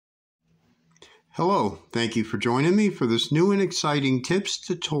Hello, thank you for joining me for this new and exciting tips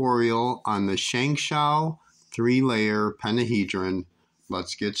tutorial on the Shengshou 3-layer pentahedron.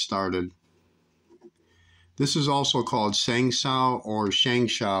 Let's get started. This is also called Shengshou or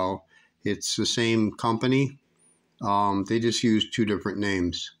Shengshou. It's the same company. They just use two different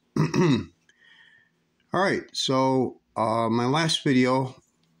names. Alright, so my last video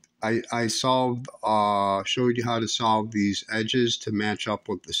I showed you how to solve these edges to match up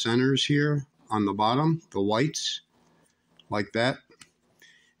with the centers here on the bottom, the whites, like that.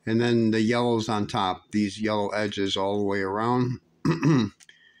 And then the yellows on top, these yellow edges all the way around. And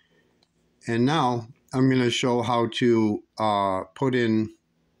now I'm going to show how to put in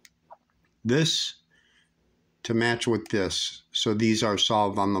this to match with this. So these are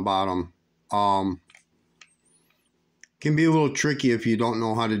solved on the bottom. Can be a little tricky if you don't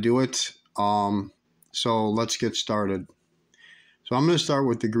know how to do it. So let's get started. So I'm going to start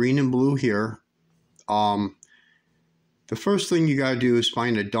with the green and blue here. The first thing you got to do is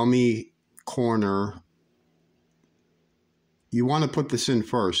find a dummy corner. You want to put this in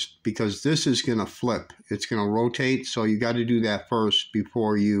first because this is going to flip. It's going to rotate, so you got to do that first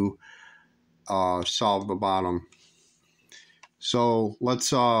before you solve the bottom. So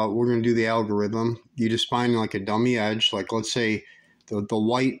let's we're going to do the algorithm. You just find like a dummy edge, like let's say the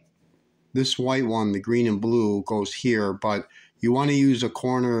white, this white one, the green and blue goes here, but you want to use a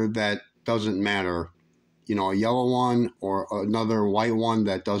corner that doesn't matter. You know, a yellow one or another white one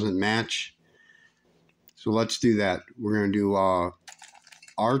that doesn't match. So let's do that. We're going to do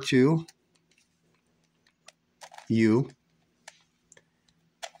R2, U,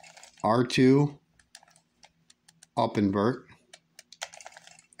 R2, up invert,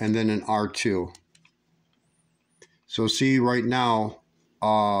 and then an R2. So see right now,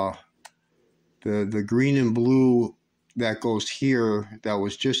 the green and blue that goes here, that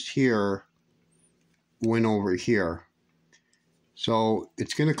was just here, went over here. So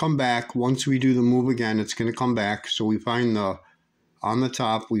it's going to come back. Once we do the move again, it's going to come back. So we find on the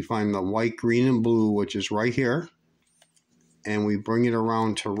top, we find the white, green, and blue, which is right here. And we bring it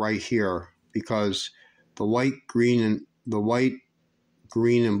around to right here because the white, green, and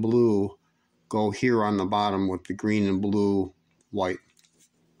blue go here on the bottom with the green and blue, white.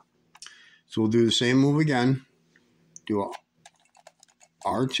 So we'll do the same move again. Do a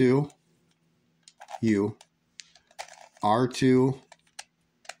R2, U, R2,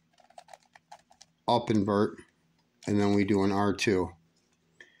 up invert, and then we do an R2.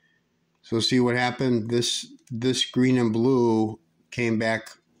 So see what happened? This green and blue came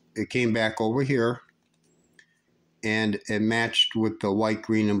back. It came back over here, and it matched with the white,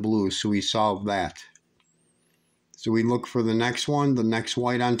 green, and blue. So we solved that. So we look for the next one. The next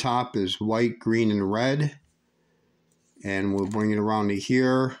white on top is white, green, and red, and we'll bring it around to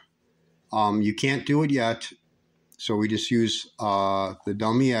here. You can't do it yet. So we just use the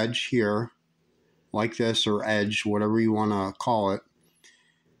dummy edge here, like this, or edge, whatever you want to call it,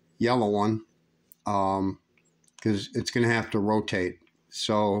 yellow one, because it's going to have to rotate.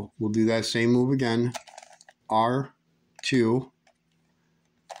 So we'll do that same move again, R2,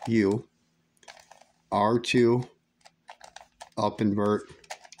 U, R2, up invert,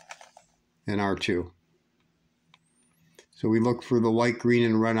 and R2. So we look for the white, green,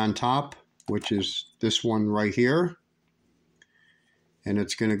 and red on top, which is this one right here. And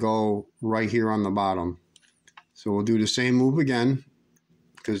it's going to go right here on the bottom. So we'll do the same move again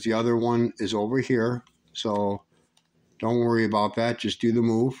because the other one is over here. So don't worry about that. Just do the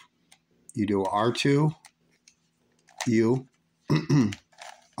move. You do R2, U,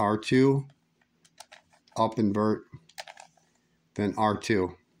 R2, up invert, then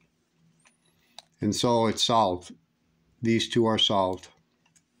R2. And so it's solved. These two are solved.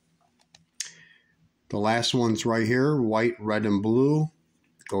 The last one's right here, white, red, and blue.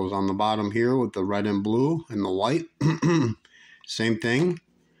 It goes on the bottom here with the red and blue and the white. Same thing.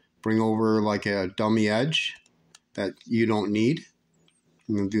 Bring over like a dummy edge that you don't need.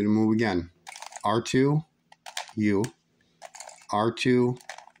 I'm going to do the move again. R2, U, R2,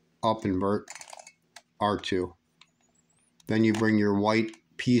 up invert, R2. Then you bring your white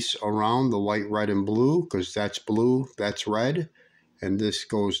piece around, the white, red, and blue, because that's blue, that's red, and this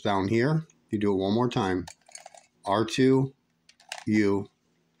goes down here. You do it one more time. R2, U,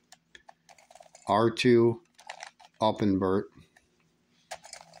 R2, up invert,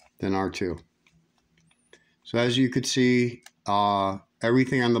 then R2. So as you could see,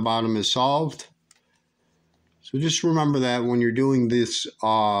 everything on the bottom is solved. So just remember that when you're doing this, you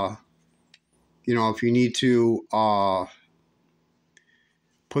know, if you need to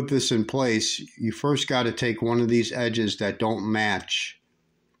put this in place, you first got to take one of these edges that don't match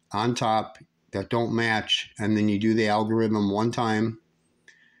on top, that don't match, and then you do the algorithm one time,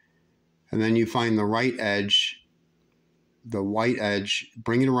 and then you find the right edge, the white edge,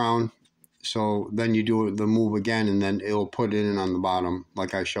 bring it around. So then you do the move again, and then it'll put it in on the bottom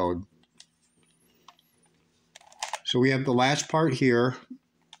like I showed. So we have the last part here.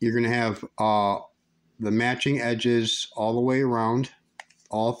 You're going to have the matching edges all the way around,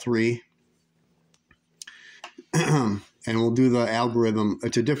 all three. And we'll do the algorithm.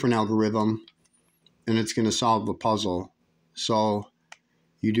 It's a different algorithm, and it's going to solve the puzzle. So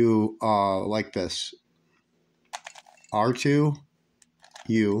you do like this. R2,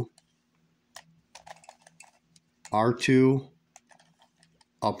 U, R2,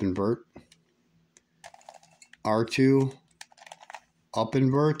 up invert, R2, up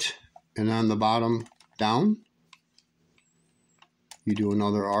invert, and on the bottom, down. You do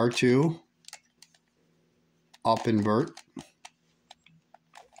another R2, up invert,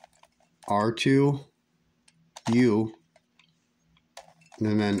 R2, U,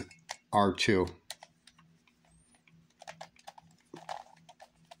 and then R2.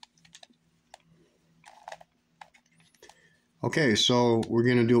 Okay, so we're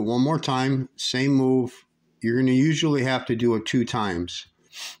going to do it one more time. Same move. You're going to usually have to do it 2 times.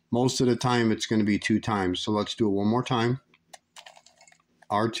 Most of the time it's going to be 2 times. So let's do it one more time.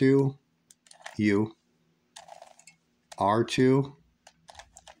 R2, U, R2,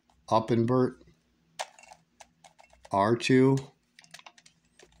 up invert, R2,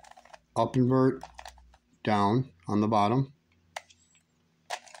 up invert, down on the bottom,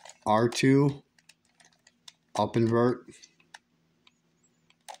 R2, up invert,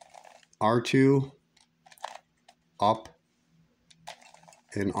 R2, up,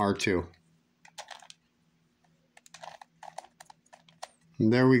 and R2.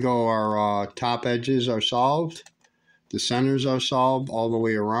 And there we go. Our top edges are solved. The centers are solved all the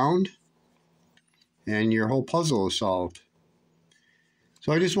way around. And your whole puzzle is solved.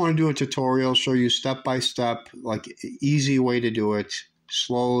 So I just want to do a tutorial, show you step by step, like easy way to do it,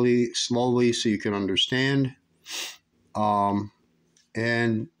 slowly, so you can understand. And,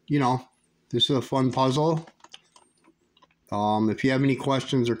 you know, this is a fun puzzle. If you have any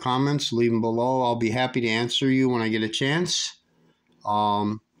questions or comments, leave them below. I'll be happy to answer you when I get a chance.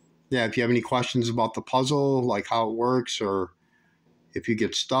 Yeah, if you have any questions about the puzzle, like how it works, or if you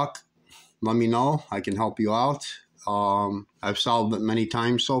get stuck, let me know. I can help you out. I've solved it many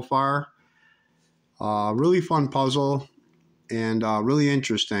times so far. Really fun puzzle, and really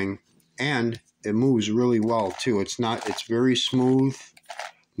interesting. And it moves really well too. It's very smooth.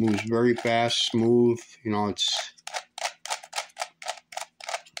 Moves very fast, smooth. You know,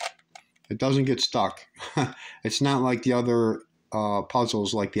 it doesn't get stuck. It's not like the other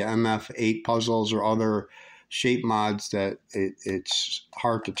puzzles, like the MF8 puzzles or other shape mods that it's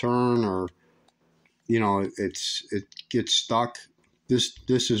hard to turn, or you know, it gets stuck. This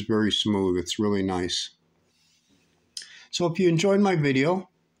is very smooth. It's really nice. So if you enjoyed my video,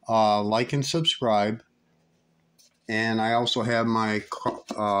 like and subscribe. And I also have my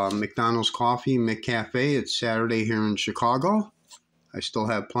McDonald's coffee, McCafe. It's Saturday here in Chicago. I still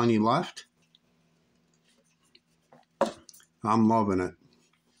have plenty left. I'm loving it.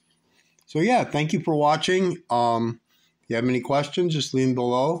 So yeah, thank you for watching. If you have any questions, just leave them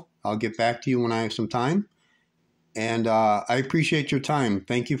below. I'll get back to you when I have some time. And I appreciate your time.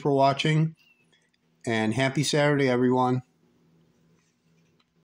 Thank you for watching. And happy Saturday, everyone.